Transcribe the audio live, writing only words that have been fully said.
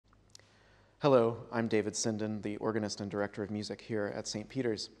Hello, I'm David Sinden, the organist and director of music here at St.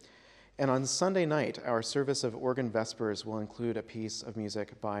 Peter's. And on Sunday night, our service of organ Vespers will include a piece of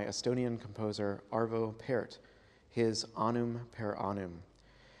music by Estonian composer Arvo Pärt, his Annum per Annum.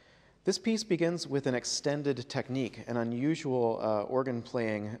 This piece begins with an extended technique, an unusual organ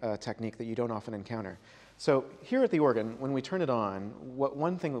playing technique that you don't often encounter. So here at the organ, when we turn it on,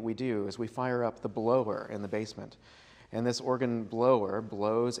 one thing that we do is we fire up the blower in the basement. And this organ blower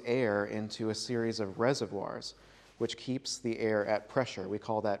blows air into a series of reservoirs, which keeps the air at pressure. We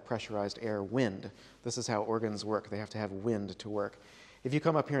call that pressurized air wind. This is how organs work. They have to have wind to work. If you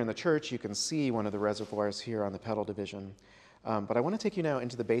come up here in the church, you can see one of the reservoirs here on the pedal division. But I want to take you now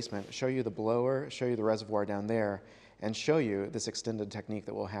into the basement, show you the blower, show you the reservoir down there, and show you this extended technique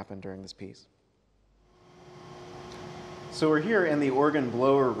that will happen during this piece. So we're here in the organ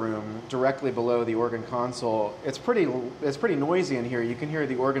blower room, directly below the organ console. It's pretty noisy in here. You can hear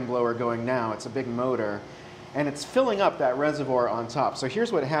the organ blower going now. It's a big motor, and it's filling up that reservoir on top. So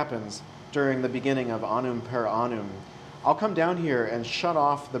here's what happens during the beginning of Annum per Annum. I'll come down here and shut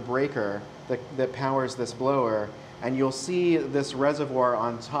off the breaker that powers this blower, and you'll see this reservoir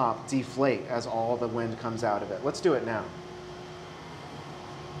on top deflate as all the wind comes out of it. Let's do it now.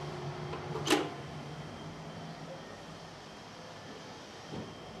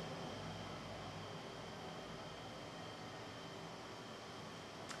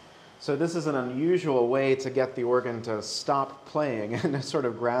 So this is an unusual way to get the organ to stop playing in a sort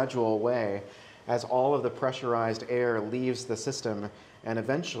of gradual way as all of the pressurized air leaves the system, and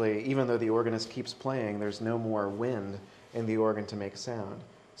eventually, even though the organist keeps playing, there's no more wind in the organ to make sound.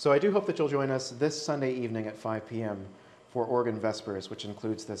 So I do hope that you'll join us this Sunday evening at 5 p.m. for Organ Vespers, which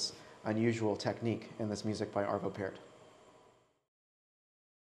includes this unusual technique in this music by Arvo Pärt.